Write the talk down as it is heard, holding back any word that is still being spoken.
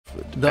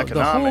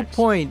The whole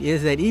point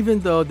is that even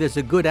though there's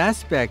a good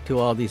aspect to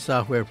all these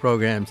software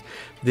programs,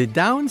 the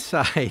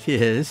downside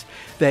is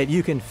that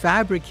you can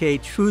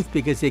fabricate truth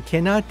because it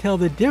cannot tell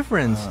the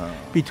difference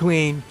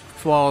between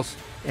false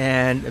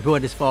and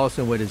what is false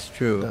and what is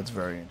true. That's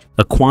very interesting.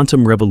 A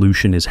quantum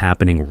revolution is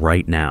happening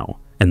right now,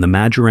 and the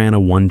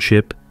Majorana 1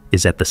 chip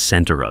is at the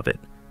center of it.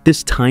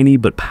 This tiny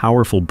but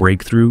powerful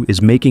breakthrough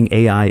is making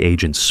AI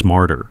agents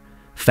smarter,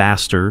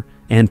 faster,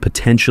 and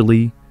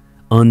potentially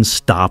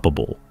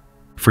unstoppable.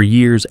 For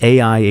years,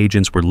 AI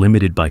agents were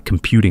limited by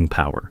computing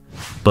power,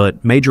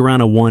 but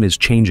Majorana 1 is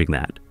changing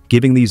that,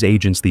 giving these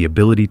agents the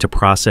ability to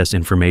process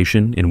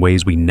information in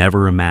ways we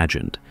never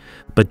imagined.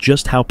 But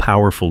just how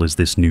powerful is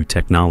this new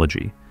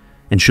technology?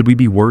 And should we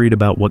be worried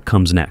about what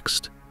comes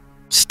next?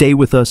 Stay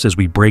with us as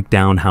we break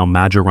down how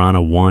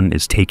Majorana 1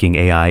 is taking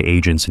AI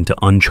agents into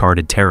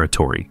uncharted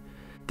territory.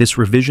 This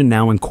revision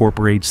now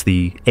incorporates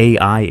the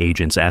AI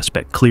agents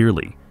aspect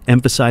clearly,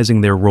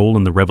 emphasizing their role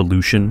in the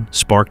revolution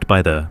sparked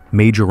by the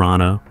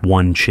Majorana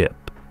 1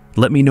 chip.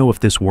 Let me know if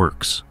this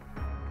works.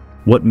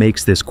 What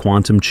makes this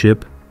quantum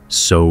chip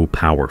so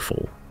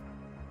powerful?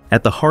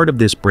 At the heart of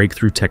this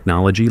breakthrough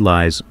technology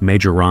lies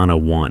Majorana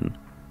 1,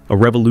 a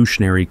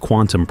revolutionary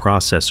quantum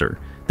processor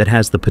that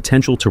has the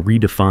potential to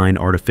redefine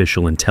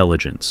artificial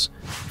intelligence.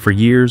 For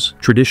years,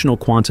 traditional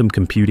quantum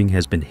computing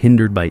has been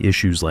hindered by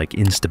issues like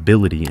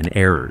instability and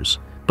errors.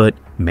 But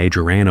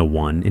Majorana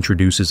 1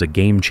 introduces a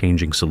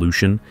game-changing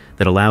solution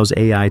that allows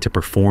AI to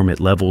perform at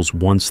levels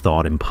once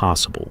thought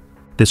impossible.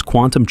 This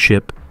quantum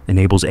chip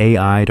enables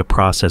AI to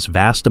process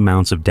vast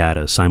amounts of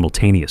data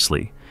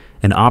simultaneously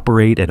and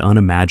operate at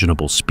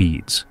unimaginable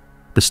speeds.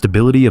 The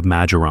stability of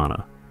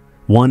Majorana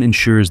 1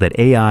 ensures that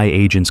AI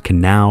agents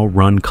can now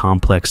run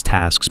complex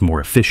tasks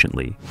more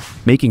efficiently,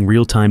 making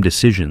real-time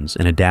decisions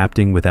and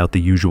adapting without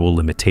the usual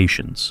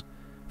limitations.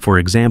 For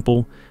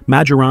example,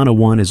 Majorana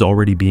 1 is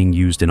already being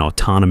used in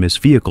autonomous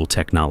vehicle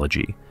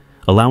technology,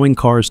 allowing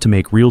cars to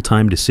make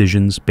real-time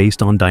decisions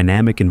based on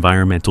dynamic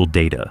environmental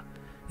data,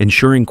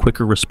 ensuring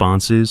quicker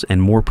responses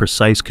and more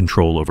precise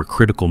control over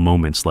critical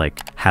moments like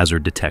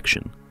hazard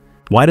detection.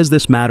 Why does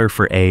this matter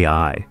for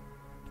AI?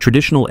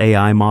 Traditional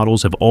AI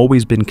models have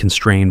always been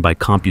constrained by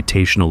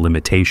computational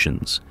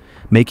limitations,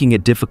 making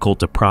it difficult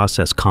to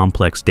process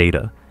complex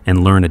data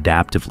and learn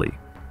adaptively.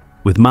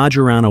 With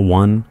Majorana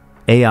 1,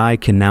 AI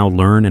can now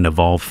learn and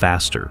evolve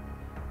faster,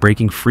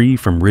 breaking free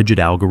from rigid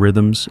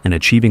algorithms and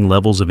achieving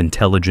levels of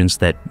intelligence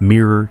that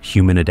mirror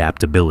human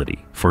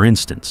adaptability. For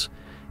instance,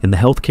 in the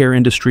healthcare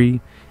industry,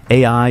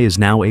 AI is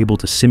now able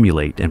to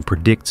simulate and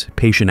predict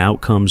patient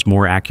outcomes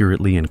more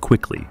accurately and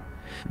quickly,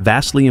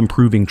 vastly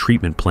improving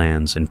treatment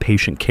plans and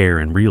patient care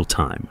in real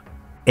time.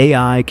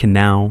 AI can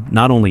now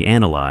not only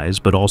analyze,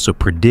 but also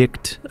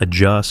predict,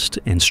 adjust,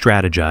 and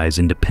strategize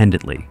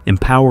independently,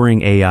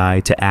 empowering AI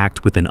to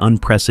act with an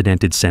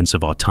unprecedented sense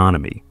of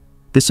autonomy.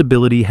 This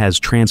ability has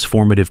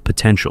transformative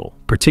potential,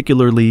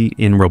 particularly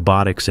in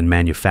robotics and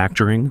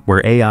manufacturing,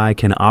 where AI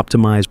can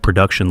optimize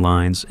production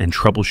lines and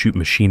troubleshoot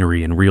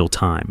machinery in real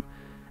time,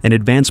 an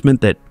advancement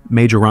that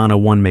Majorana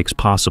 1 makes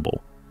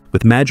possible.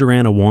 With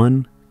Majorana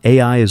 1,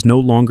 AI is no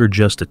longer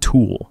just a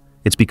tool,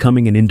 it's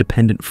becoming an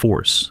independent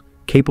force,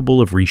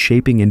 capable of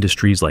reshaping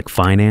industries like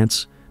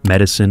finance,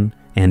 medicine,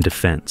 and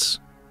defense.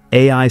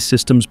 AI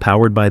systems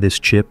powered by this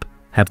chip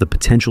have the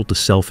potential to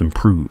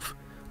self-improve,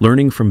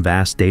 learning from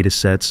vast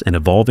datasets and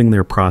evolving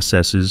their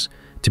processes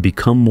to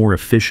become more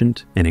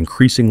efficient and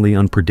increasingly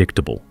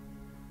unpredictable.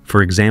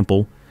 For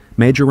example,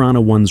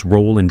 Majorana 1's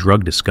role in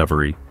drug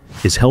discovery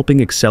is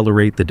helping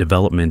accelerate the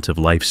development of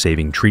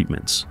life-saving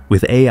treatments,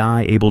 with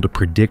AI able to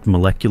predict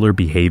molecular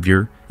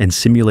behavior and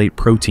simulate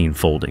protein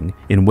folding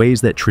in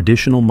ways that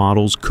traditional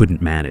models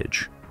couldn't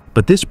manage.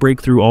 But this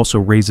breakthrough also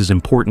raises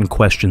important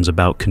questions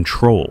about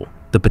control.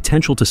 The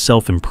potential to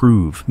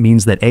self-improve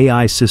means that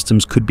AI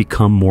systems could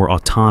become more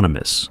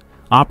autonomous,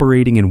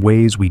 operating in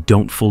ways we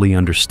don't fully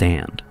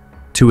understand.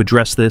 To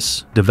address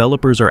this,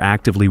 developers are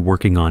actively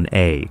working on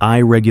AI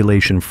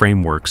regulation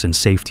frameworks and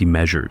safety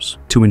measures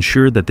to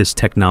ensure that this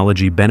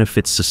technology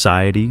benefits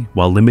society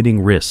while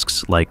limiting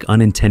risks like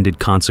unintended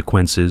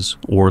consequences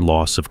or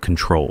loss of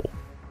control.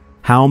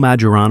 How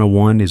Majorana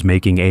 1 is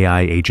making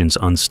AI agents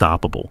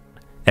unstoppable.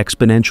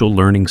 Exponential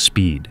learning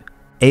speed.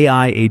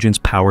 AI agents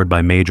powered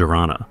by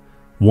Majorana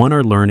 1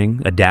 are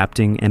learning,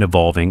 adapting, and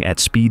evolving at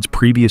speeds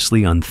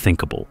previously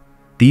unthinkable.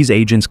 These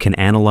agents can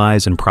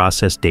analyze and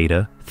process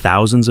data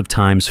thousands of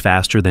times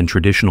faster than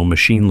traditional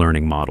machine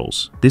learning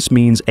models. This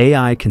means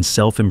AI can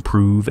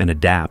self-improve and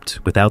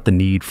adapt without the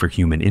need for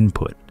human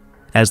input.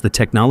 As the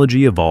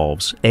technology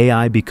evolves,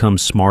 AI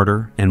becomes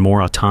smarter and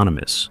more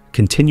autonomous,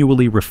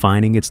 continually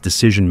refining its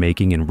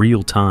decision-making in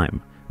real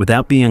time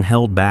without being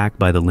held back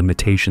by the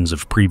limitations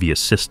of previous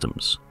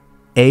systems.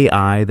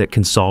 AI that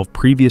can solve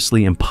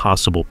previously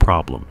impossible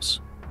problems.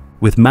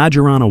 With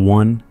Majorana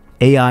 1,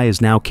 AI is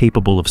now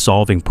capable of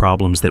solving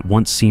problems that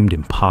once seemed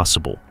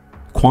impossible.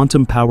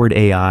 Quantum-powered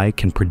AI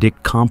can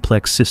predict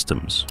complex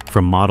systems,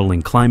 from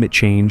modeling climate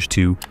change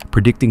to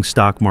predicting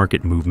stock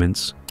market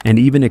movements, and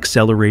even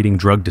accelerating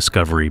drug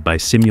discovery by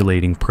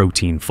simulating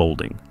protein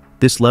folding.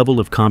 This level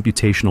of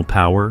computational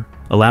power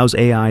allows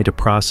AI to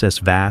process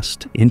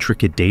vast,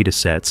 intricate data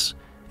sets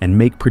and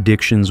make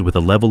predictions with a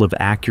level of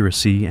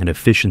accuracy and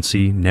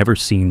efficiency never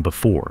seen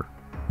before.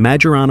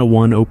 Majorana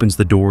 1 opens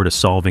the door to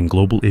solving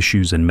global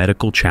issues and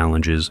medical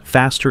challenges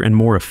faster and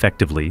more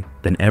effectively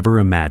than ever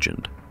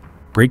imagined.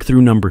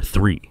 Breakthrough number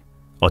 3.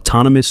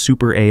 Autonomous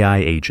Super AI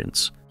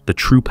Agents, the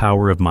true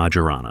power of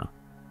Majorana.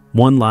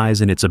 One lies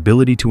in its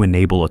ability to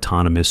enable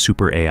autonomous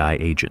Super AI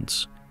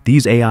agents.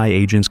 These AI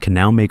agents can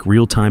now make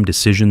real-time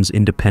decisions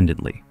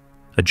independently,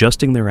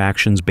 adjusting their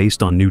actions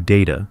based on new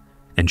data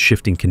and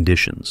shifting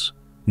conditions.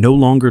 No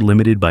longer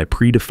limited by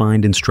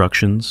predefined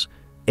instructions,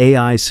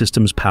 AI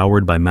systems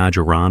powered by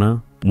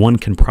Majorana 1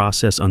 can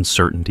process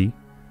uncertainty,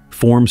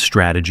 form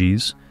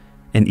strategies,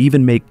 and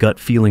even make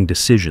gut-feeling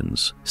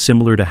decisions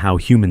similar to how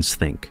humans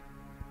think,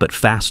 but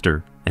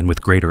faster and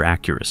with greater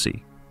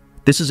accuracy.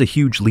 This is a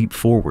huge leap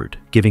forward,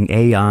 giving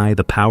AI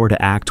the power to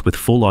act with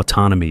full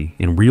autonomy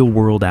in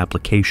real-world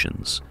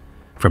applications,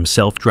 from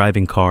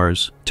self-driving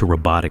cars to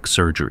robotic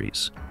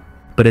surgeries.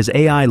 But as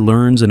AI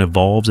learns and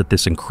evolves at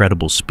this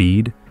incredible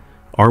speed,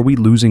 are we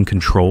losing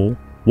control?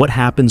 What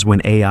happens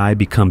when AI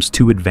becomes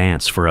too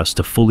advanced for us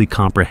to fully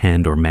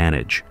comprehend or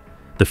manage?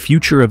 The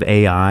future of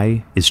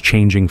AI is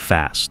changing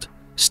fast.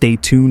 Stay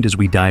tuned as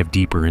we dive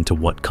deeper into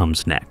what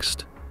comes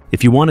next.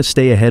 If you want to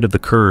stay ahead of the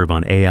curve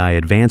on AI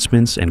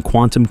advancements and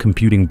quantum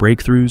computing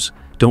breakthroughs,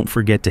 don't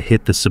forget to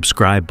hit the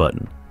subscribe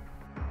button.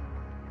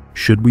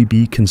 Should we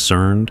be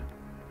concerned?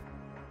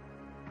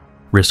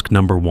 Risk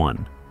number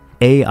 1.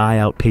 AI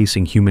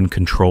outpacing human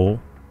control.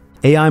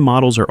 AI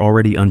models are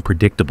already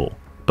unpredictable,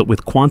 but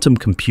with quantum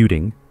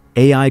computing,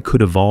 AI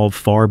could evolve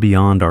far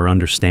beyond our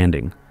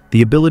understanding.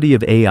 The ability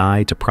of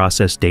AI to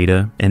process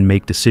data and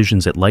make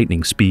decisions at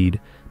lightning speed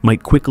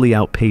might quickly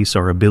outpace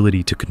our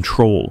ability to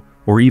control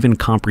or even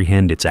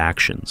comprehend its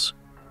actions.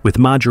 With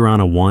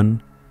Majorana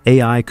 1,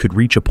 AI could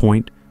reach a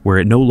point where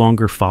it no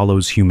longer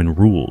follows human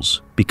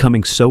rules,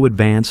 becoming so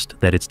advanced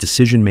that its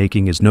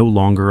decision-making is no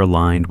longer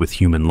aligned with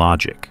human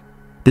logic.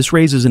 This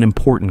raises an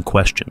important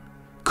question.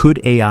 Could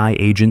AI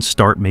agents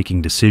start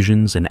making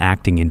decisions and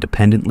acting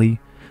independently,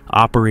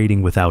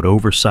 operating without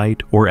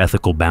oversight or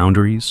ethical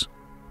boundaries?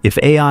 If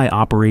AI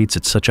operates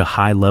at such a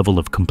high level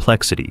of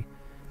complexity,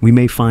 we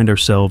may find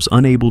ourselves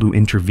unable to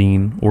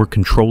intervene or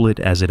control it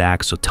as it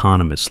acts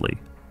autonomously.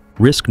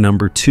 Risk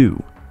number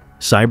 2.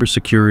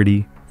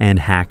 Cybersecurity and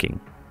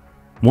hacking.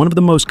 One of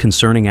the most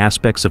concerning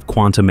aspects of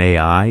quantum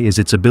AI is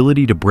its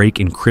ability to break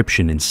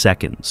encryption in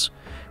seconds,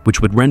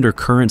 which would render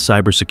current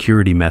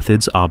cybersecurity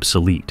methods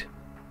obsolete.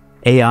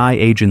 AI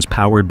agents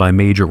powered by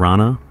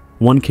Majorana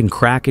 1 can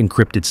crack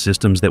encrypted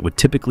systems that would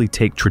typically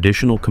take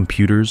traditional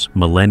computers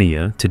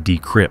millennia to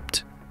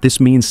decrypt. This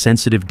means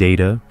sensitive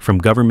data, from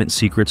government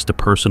secrets to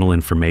personal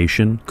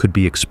information, could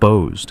be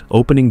exposed,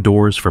 opening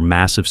doors for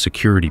massive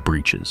security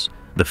breaches.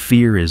 The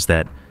fear is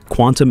that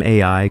quantum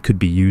AI could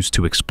be used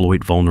to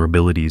exploit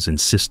vulnerabilities in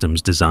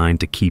systems designed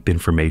to keep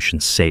information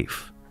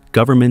safe.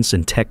 Governments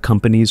and tech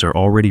companies are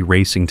already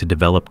racing to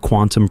develop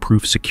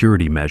quantum-proof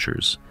security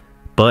measures.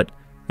 But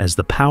as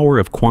the power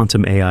of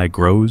quantum AI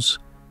grows,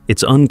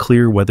 it's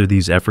unclear whether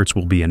these efforts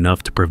will be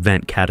enough to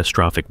prevent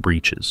catastrophic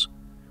breaches.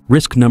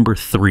 Risk number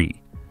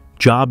 3.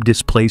 Job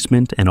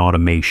displacement and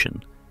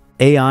automation.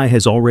 AI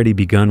has already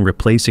begun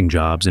replacing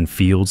jobs in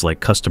fields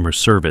like customer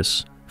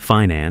service,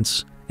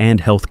 finance,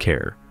 and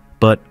healthcare.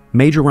 But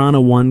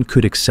Majorana 1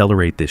 could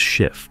accelerate this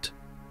shift.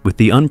 With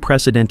the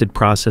unprecedented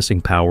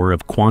processing power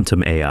of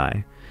quantum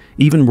AI,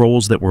 even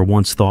roles that were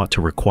once thought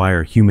to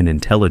require human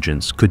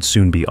intelligence could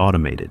soon be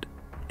automated.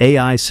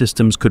 AI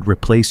systems could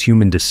replace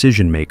human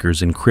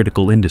decision-makers in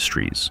critical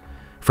industries,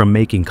 from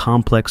making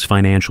complex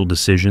financial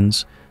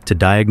decisions to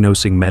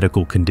diagnosing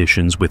medical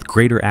conditions with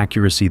greater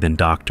accuracy than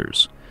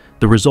doctors.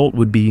 The result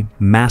would be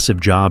massive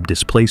job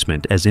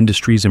displacement as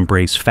industries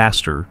embrace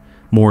faster,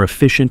 more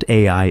efficient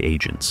AI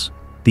agents.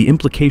 The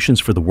implications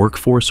for the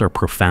workforce are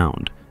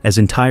profound, as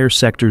entire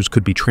sectors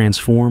could be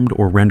transformed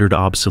or rendered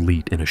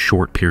obsolete in a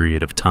short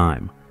period of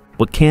time.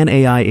 What can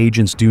AI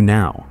agents do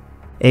now?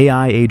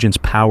 AI agents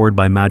powered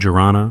by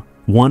Majorana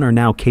 1 are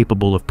now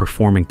capable of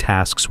performing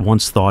tasks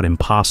once thought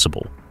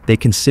impossible. They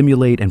can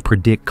simulate and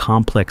predict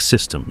complex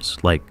systems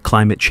like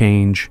climate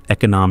change,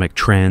 economic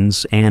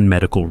trends, and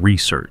medical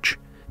research.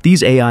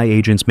 These AI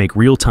agents make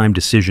real-time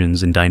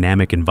decisions in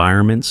dynamic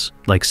environments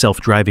like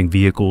self-driving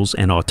vehicles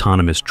and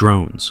autonomous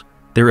drones.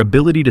 Their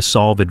ability to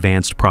solve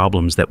advanced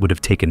problems that would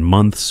have taken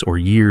months or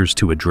years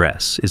to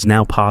address is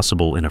now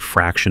possible in a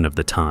fraction of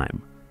the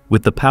time.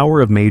 With the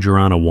power of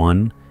Majorana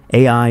 1,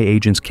 AI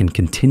agents can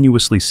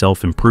continuously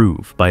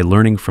self-improve by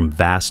learning from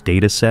vast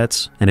data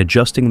sets and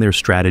adjusting their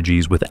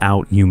strategies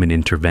without human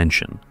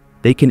intervention.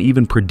 They can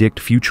even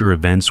predict future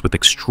events with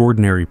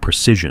extraordinary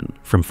precision,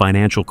 from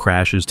financial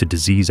crashes to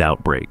disease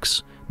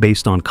outbreaks,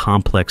 based on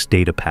complex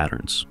data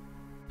patterns.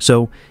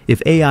 So,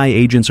 if AI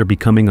agents are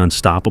becoming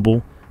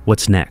unstoppable,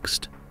 what's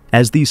next?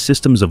 As these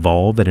systems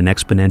evolve at an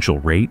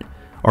exponential rate,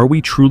 are we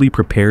truly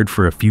prepared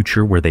for a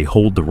future where they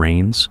hold the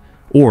reins?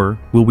 Or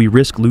will we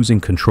risk losing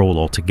control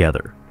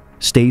altogether?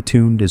 Stay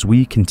tuned as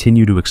we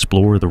continue to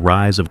explore the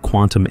rise of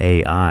quantum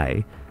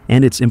AI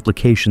and its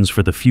implications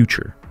for the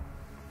future.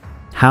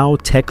 How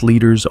tech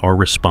leaders are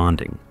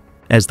responding.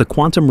 As the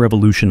quantum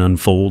revolution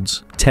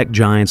unfolds, tech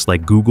giants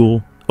like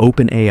Google,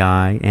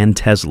 OpenAI, and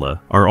Tesla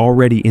are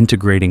already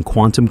integrating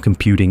quantum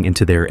computing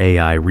into their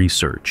AI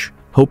research,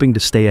 hoping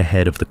to stay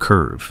ahead of the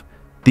curve.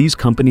 These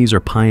companies are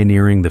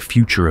pioneering the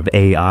future of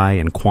AI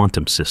and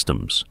quantum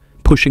systems,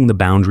 pushing the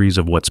boundaries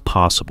of what's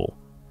possible.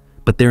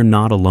 But they're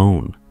not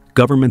alone.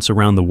 Governments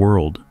around the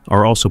world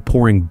are also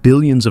pouring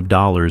billions of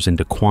dollars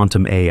into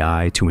quantum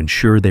AI to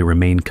ensure they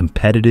remain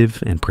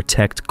competitive and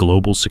protect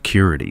global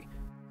security.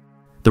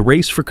 The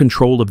race for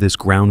control of this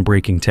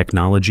groundbreaking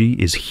technology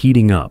is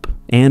heating up,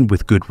 and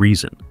with good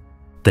reason.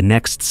 The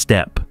next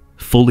step,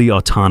 fully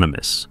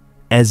autonomous,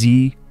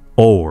 EZI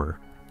or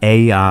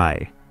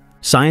AI.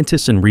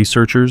 Scientists and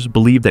researchers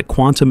believe that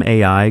quantum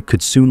AI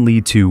could soon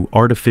lead to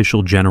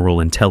artificial general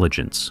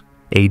intelligence,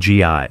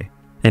 AGI.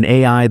 An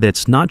AI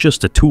that's not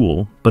just a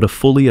tool, but a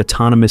fully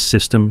autonomous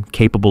system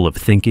capable of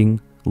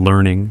thinking,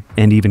 learning,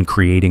 and even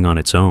creating on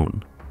its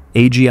own.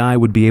 AGI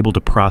would be able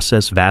to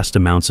process vast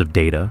amounts of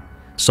data,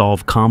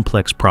 solve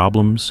complex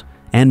problems,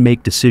 and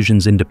make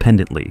decisions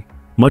independently,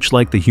 much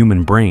like the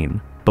human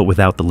brain, but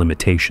without the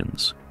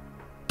limitations.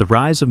 The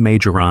rise of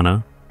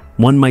Majorana,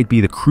 one might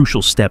be the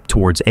crucial step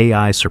towards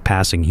AI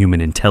surpassing human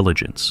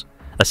intelligence.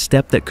 A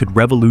step that could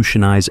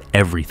revolutionize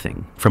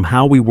everything, from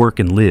how we work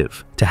and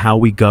live to how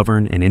we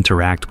govern and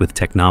interact with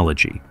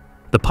technology.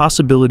 The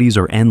possibilities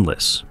are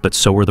endless, but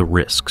so are the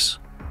risks.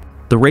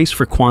 The race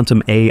for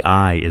quantum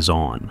AI is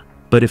on.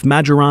 But if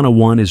Majorana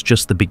 1 is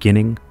just the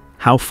beginning,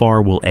 how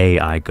far will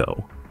AI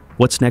go?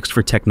 What's next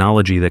for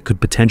technology that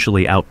could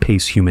potentially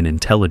outpace human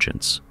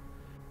intelligence?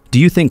 Do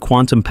you think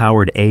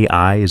quantum-powered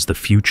AI is the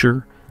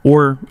future,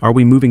 or are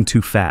we moving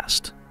too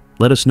fast?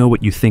 Let us know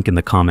what you think in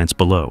the comments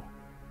below.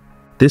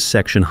 This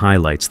section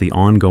highlights the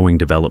ongoing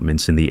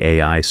developments in the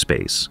AI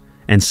space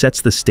and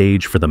sets the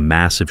stage for the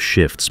massive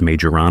shifts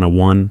Majorana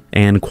 1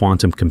 and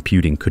quantum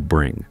computing could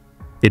bring.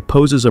 It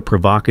poses a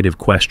provocative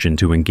question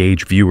to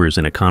engage viewers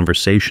in a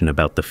conversation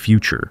about the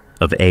future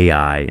of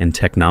AI and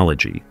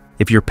technology.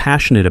 If you're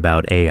passionate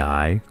about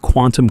AI,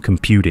 quantum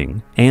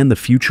computing, and the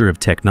future of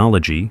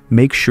technology,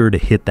 make sure to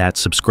hit that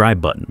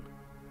subscribe button.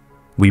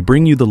 We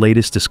bring you the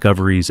latest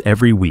discoveries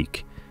every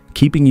week,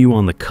 keeping you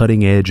on the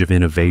cutting edge of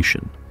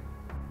innovation.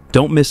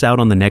 Don't miss out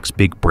on the next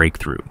big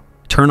breakthrough.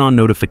 Turn on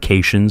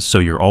notifications so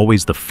you're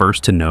always the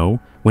first to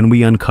know when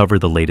we uncover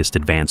the latest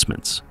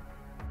advancements.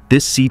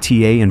 This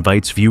CTA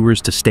invites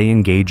viewers to stay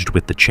engaged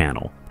with the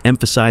channel,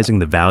 emphasizing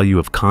the value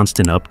of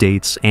constant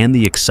updates and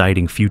the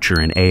exciting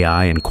future in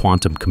AI and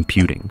quantum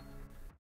computing.